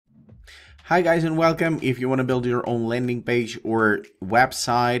Hi guys and welcome. If you want to build your own landing page or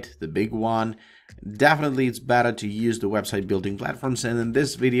website, the big one, definitely it's better to use the website building platforms. And in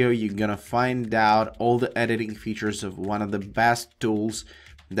this video, you're gonna find out all the editing features of one of the best tools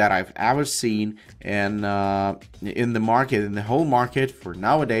that I've ever seen, and in the market, in the whole market for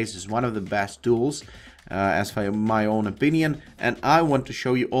nowadays, is one of the best tools. As for my own opinion, and I want to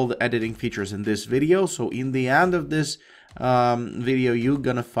show you all the editing features in this video. So in the end of this video, you're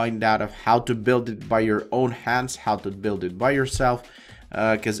gonna find out of how to build it by your own hands, how to build it by yourself,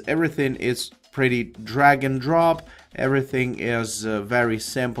 because everything is pretty drag and drop. Everything is very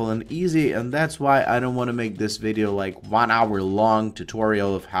simple and easy, and that's why I don't want to make this video like 1 hour long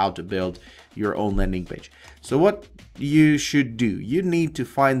tutorial of how to build your own landing page. So what you should do, you need to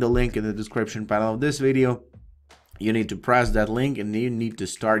find the link in the description panel of this video. You need to press that link and you need to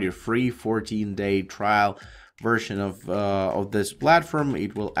start your free 14-day trial version of this platform.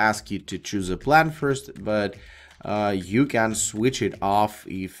 It will ask you to choose a plan first, but you can switch it off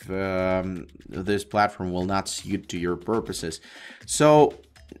if this platform will not suit to your purposes. So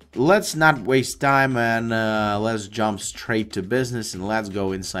let's not waste time and let's jump straight to business and let's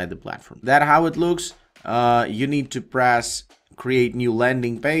go inside the platform. That's how it looks. You need to press create new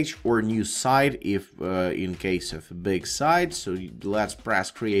landing page or new site if in case of a big site. So let's press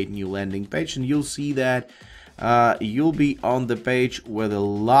create new landing page, and you'll see that you'll be on the page with a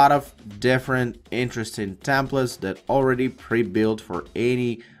lot of different interesting templates that already pre-built for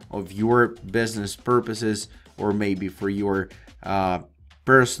any of your business purposes or maybe for your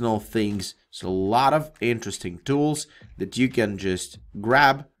personal things. So a lot of interesting tools that you can just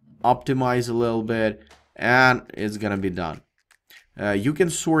grab, optimize a little bit, and it's gonna be done. You can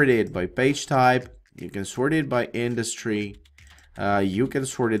sort it by page type, you can sort it by industry, you can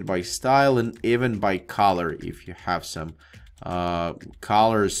sort it by style, and even by color if you have some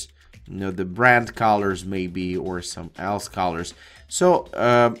colors, you know, the brand colors maybe, or some else colors. So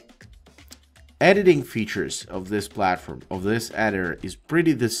editing features of this platform, of this editor, is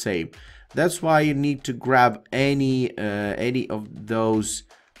pretty the same. That's why you need to grab any of those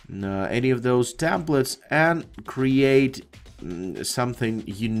templates and create something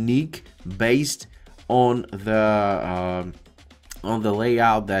unique based on the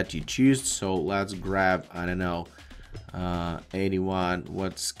layout that you choose. So let's grab, I don't know, anyone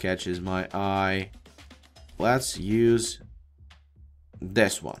what catches my eye. Let's use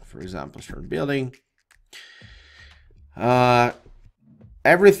this one, for example. Start building.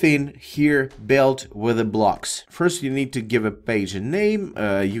 Everything here built with the blocks. First, you need to give a page a name.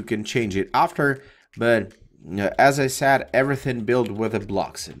 You can change it after, but as I said, everything built with the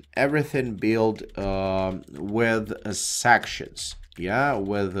blocks and everything built with sections, yeah,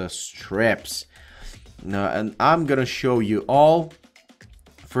 with strips. And I'm gonna show you all.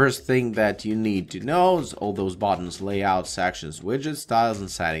 First thing that you need to know is all those buttons: layout, sections, widgets, styles,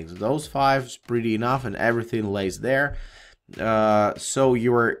 and settings. Those 5 is pretty enough, and everything lays there. So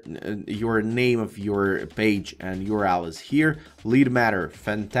your name of your page and URL is here. Lead matter,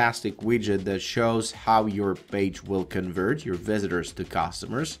 fantastic widget that shows how your page will convert your visitors to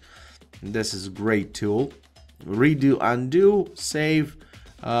customers. This is a great tool. Redo, undo, save,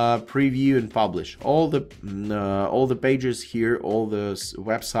 preview, and publish. All the pages here, all the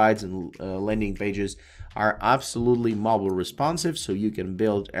websites and landing pages are absolutely mobile responsive, so you can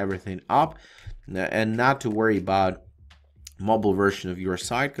build everything up and not to worry about mobile version of your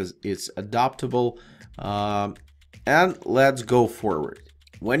site because it's adaptable. And let's go forward.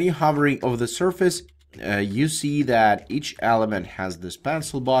 When you're hovering over the surface, you see that each element has this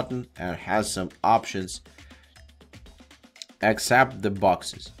pencil button and has some options except the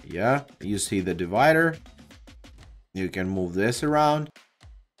boxes. Yeah, you see the divider, you can move this around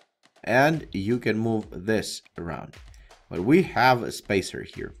and you can move this around, but we have a spacer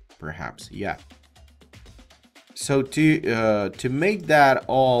here perhaps. Yeah, so to make that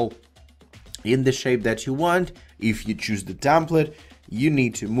all in the shape that you want, if you choose the template, you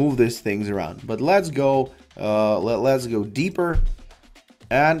need to move these things around. But let's go deeper,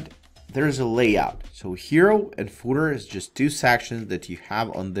 and there's a layout. So hero and footer is just 2 sections that you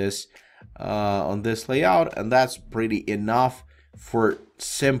have on this layout, and that's pretty enough for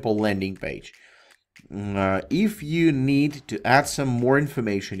simple landing page. If you need to add some more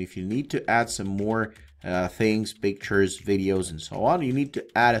information, if you need to add some more things, pictures, videos, and so on, you need to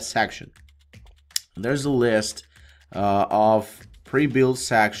add a section. There's a list of pre-built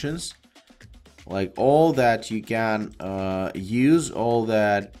sections, like all that you can use, all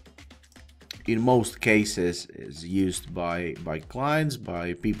that in most cases is used by clients,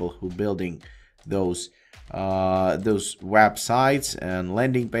 by people who building those websites and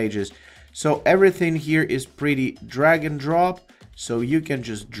landing pages. So everything here is pretty drag and drop. So you can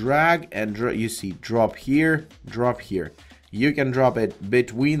just drag and drop. You see, drop here, drop here. You can drop it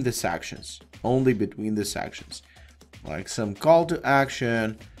between the sections, only between the sections. Like some call to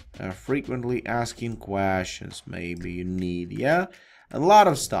action, frequently asking questions, maybe you need, yeah, a lot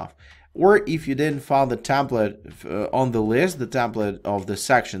of stuff. Or if you didn't find the template on the list, the template of the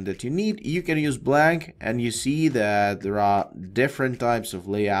section that you need, you can use blank, and you see that there are different types of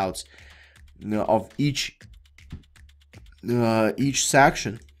layouts of each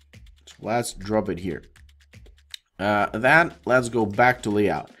section. So let's drop it here. Then let's go back to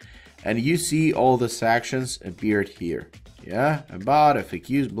layout, and you see all the sections appeared here. Yeah, about,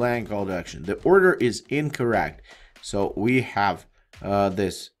 FAQs, blank, call to action. The order is incorrect. So we have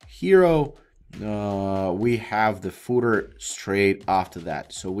this hero, we have the footer straight after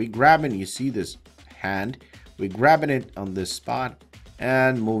that. So we grabbing, you see this hand, we grabbing it on this spot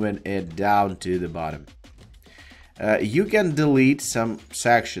and moving it down to the bottom. You can delete some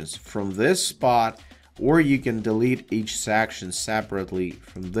sections from this spot, or you can delete each section separately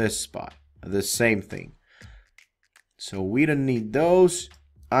from this spot. The same thing. So we don't need those.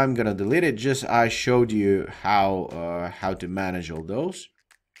 I'm gonna delete it. Just I showed you how to manage all those.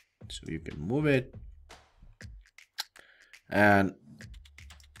 So you can move it, and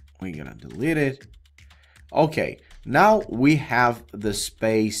we're gonna delete it. Okay, now we have the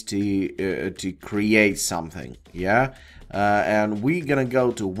space to create something. Yeah, and we're gonna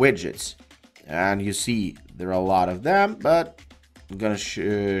go to widgets, and you see there are a lot of them, but I'm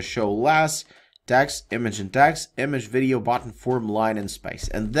gonna show less. Text, image and text, image, video, button, form, line, and space.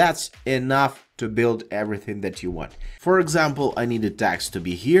 And that's enough to build everything that you want. For example, I need a text to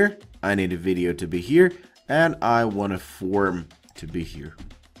be here, I need a video to be here, and I want a form to be here.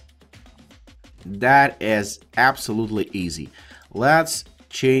 That is absolutely easy. Let's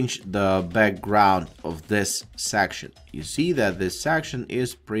change the background of this section. You see that this section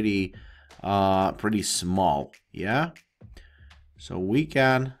is pretty small, yeah? So we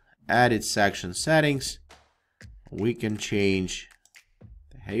can edit section settings. We can change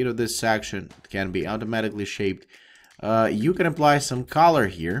the height of this section. It can be automatically shaped. You can apply some color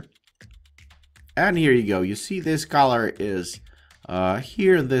here, and here you go. You see this color is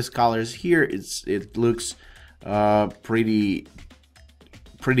here, and this color is here. It looks pretty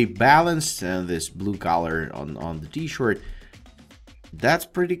balanced, and this blue color on the t-shirt, that's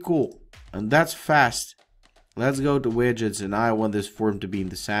pretty cool, and that's fast. Let's go to widgets, and I want this form to be in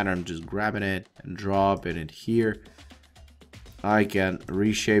the center. I'm just grabbing it and dropping it here. I can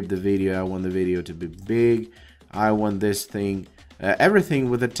reshape the video. I want the video to be big. I want this thing, everything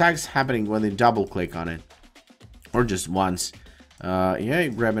with the text happening when they double click on it, or just once. Yeah,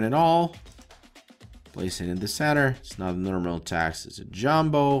 grabbing it all, place it in the center. It's not a normal text, it's a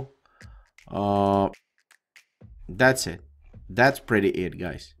jumbo. That's it. That's pretty it,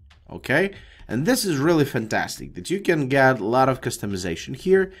 guys. Okay, and this is really fantastic that you can get a lot of customization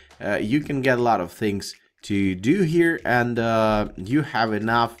here. You can get a lot of things to do here, and you have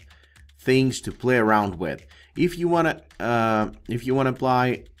enough things to play around with. If you want to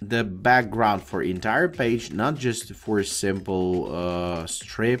apply the background for entire page, not just for simple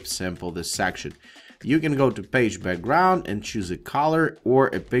strip, simple this section, you can go to page background and choose a color or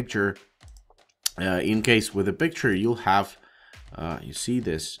a picture. In case with a picture, you'll have you see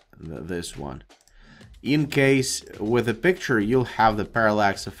this one. In case with a picture, you'll have the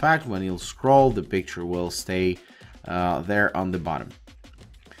parallax effect. When you'll scroll, the picture will stay there on the bottom.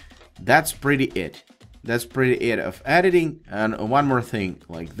 That's pretty it. That's pretty it of editing. And one more thing,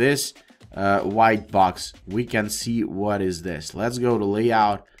 like this white box, we can see what is this. Let's go to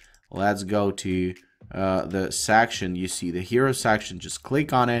layout. Let's go to the section. You see the hero section, just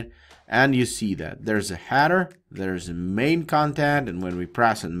click on it, and you see that there's a header, there's a main content, and when we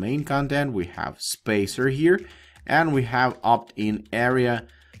press on main content, we have spacer here, and we have opt-in area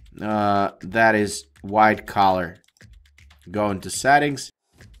that is white color. Go into settings,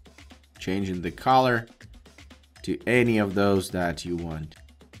 changing the color to any of those that you want.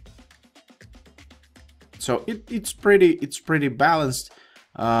 So it's pretty balanced,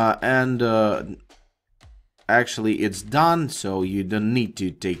 and actually it's done, so you don't need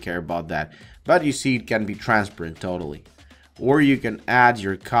to take care about that. But you see, it can be transparent totally, or you can add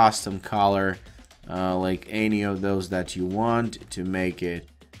your custom color, like any of those that you want to make it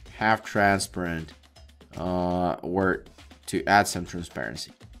half transparent, or to add some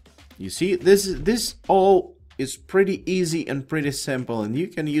transparency. You see, this all is pretty easy and pretty simple, and you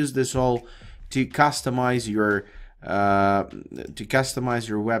can use this all to customize your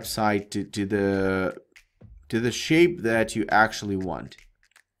website to the shape that you actually want.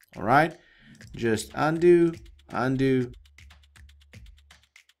 All right, just undo.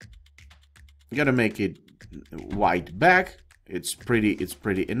 Gotta make it white back. It's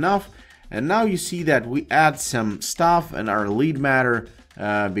pretty enough. And now you see that we add some stuff and our lead matter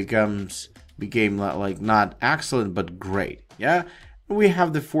became like not excellent but great. Yeah, we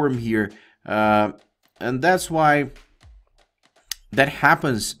have the form here, and that's why that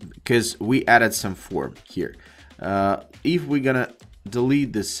happens, because we added some form here. If we're gonna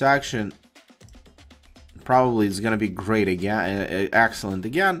delete this section, probably it's gonna be great again, excellent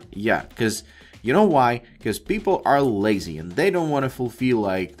again. Yeah, because you know why? Because people are lazy and they don't want to fulfill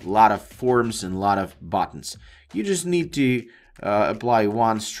like a lot of forms and a lot of buttons. You just need to apply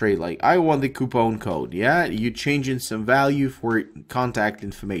one straight, like I want the coupon code. Yeah, you changing some value for contact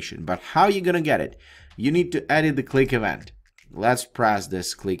information, but how you gonna get it? You need to edit the click event. Let's press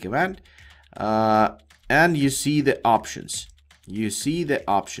this click event, and you see the options.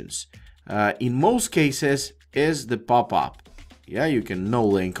 In most cases is the pop-up. Yeah, you can no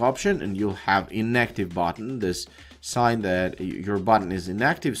link option and you'll have inactive button, this sign that your button is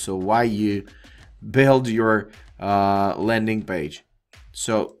inactive. So why you build your landing page?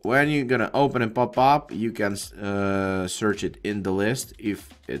 So when you're gonna open a pop-up, you can search it in the list if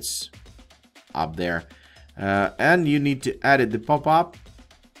it's up there, and you need to edit the pop-up.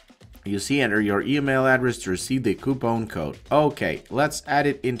 You see, enter your email address to receive the coupon code. Okay, let's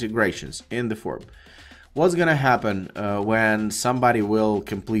edit integrations in the form. What's gonna happen when somebody will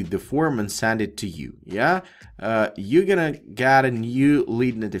complete the form and send it to you? Yeah, you're gonna get a new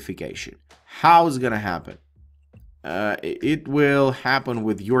lead notification. How is gonna happen? It will happen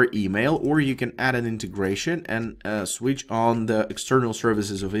with your email, or you can add an integration and switch on the external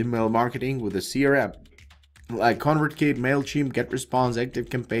services of email marketing with a CRM, like ConvertKit, MailChimp, GetResponse,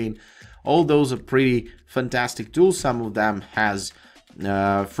 ActiveCampaign. All those are pretty fantastic tools. Some of them has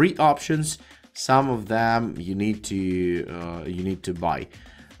free options. Some of them you need to buy.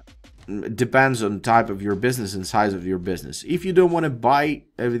 Depends on type of your business and size of your business. If you don't want to buy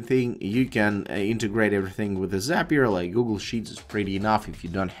everything, you can integrate everything with a Zapier, like Google Sheets is pretty enough if you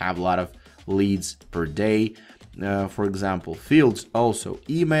don't have a lot of leads per day. For example, fields, also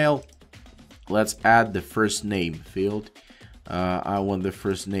email. Let's add the first name field. I want the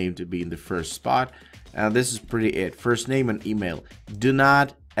first name to be in the first spot, and this is pretty it. First name and email. Do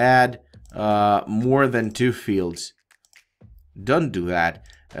not add more than 2 fields. Don't do that.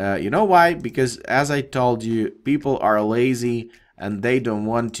 You know why? Because as I told you, people are lazy and they don't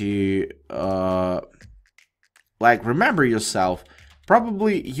want to like, remember yourself.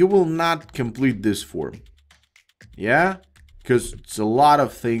 Probably you will not complete this form. Yeah, because it's a lot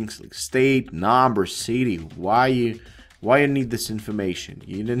of things like state, number, city. Why you need this information?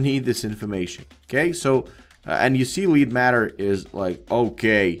 You don't need this information. Okay, so and you see lead matter is like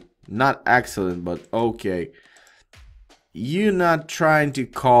okay. Not excellent, but okay. You're not trying to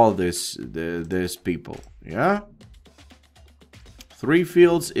call this people. Yeah, 3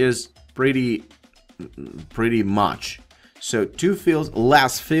 fields is pretty much. So 2 fields,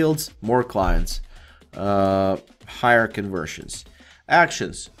 less fields, more clients, higher conversions.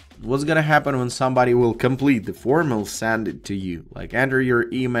 Actions. What's gonna happen when somebody will complete the form and send it to you? Like enter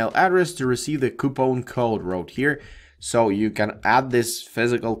your email address to receive the coupon code right here. So you can add this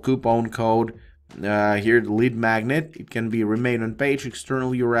physical coupon code here, the lead magnet. It can be remain on page,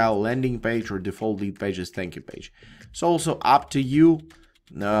 external URL, landing page, or default lead pages thank you page. It's also up to you,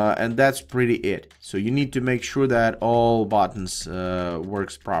 and that's pretty it. So you need to make sure that all buttons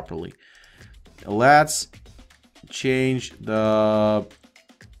works properly. Let's change the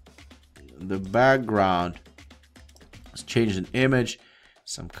background. Let's change an image,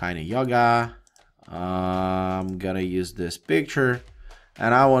 some kind of yoga. I'm gonna use this picture,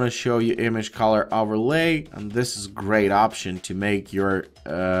 and I want to show you image color overlay, and this is a great option to make your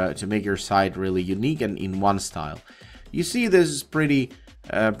site really unique and in one style. You see, this is pretty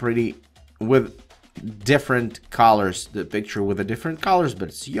with different colors, the picture with the different colors, but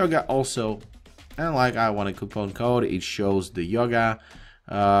it's yoga also. And like I want a coupon code, it shows the yoga.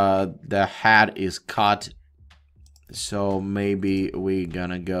 The hat is cut, so maybe we're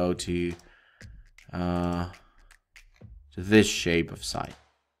gonna go to this shape of site.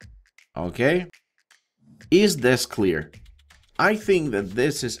 Okay, is this clear? I think that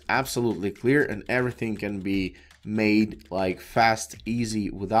this is absolutely clear, and everything can be made like fast, easy,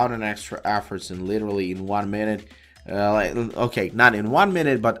 without an extra efforts, and literally in 1 minute. Okay, not in 1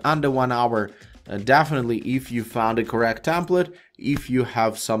 minute, but under 1 hour. Definitely, if you found a correct template, if you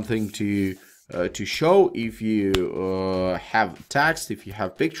have something to show, if you have text, if you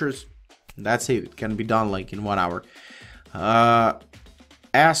have pictures, that's it. It can be done like in 1 hour. If you want to make your site really unique and in one style, you need to make sure that all buttons works properly. Let's change the background. Let's change an image, some kind of yoga. I'm gonna use this picture, and I want to show you image color overlay, and this is a pretty with different colors, the picture with the different colors, but it's yoga also. And like I want a coupon code, it shows the yoga. The hat is cut, so maybe we're gonna go to this shape of site. Okay, is this clear? I think that this is absolutely clear, and everything can be made like fast, easy, without an extra efforts, and literally in 1 minute. Definitely, if you found a correct template, if you have something to show, if you have pictures, that's it. It can be done like in 1 hour.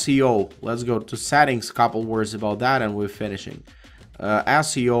 SEO, let's go to settings, couple words about that, and we're finishing.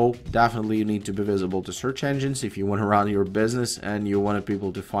 SEO, definitely you need to be visible to search engines if you want to run your business and you want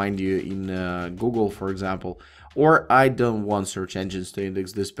people to find you in Google, for example. Or I don't want search engines to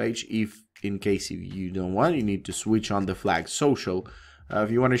index this page. If in case you don't want, you need to switch on the flag social.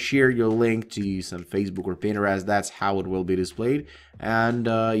 If you want to share your link to some Facebook or Pinterest, that's how it will be displayed. And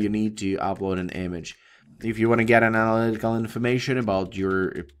you need to upload an image. If you want to get an analytical information about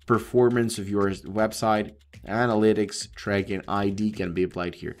your performance of your website, analytics tracking ID can be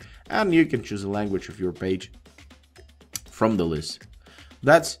applied here. And you can choose the language of your page from the list.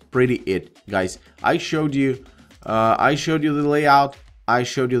 That's pretty it, guys. I showed you the layout, I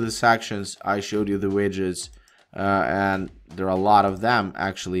showed you the sections, I showed you the widgets, and there are a lot of them,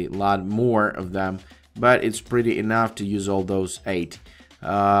 actually, a lot more of them, but it's pretty enough to use all those 8.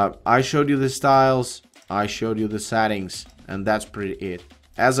 I showed you the styles, I showed you the settings, and that's pretty it.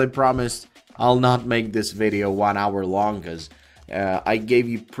 As I promised, I'll not make this video 1 hour long, because I gave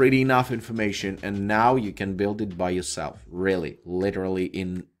you pretty enough information, and now you can build it by yourself, really, literally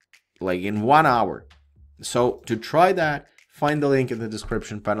in 1 hour. So to try that, find the link in the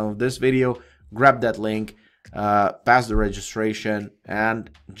description panel of this video, grab that link, pass the registration, and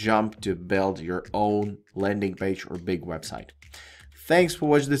jump to build your own landing page or big website. Thanks for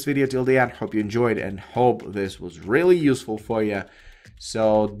watching this video till the end. Hope you enjoyed and hope this was really useful for you.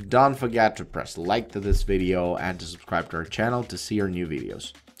 So don't forget to press like to this video and to subscribe to our channel to see our new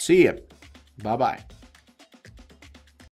videos. See ya. Bye-bye.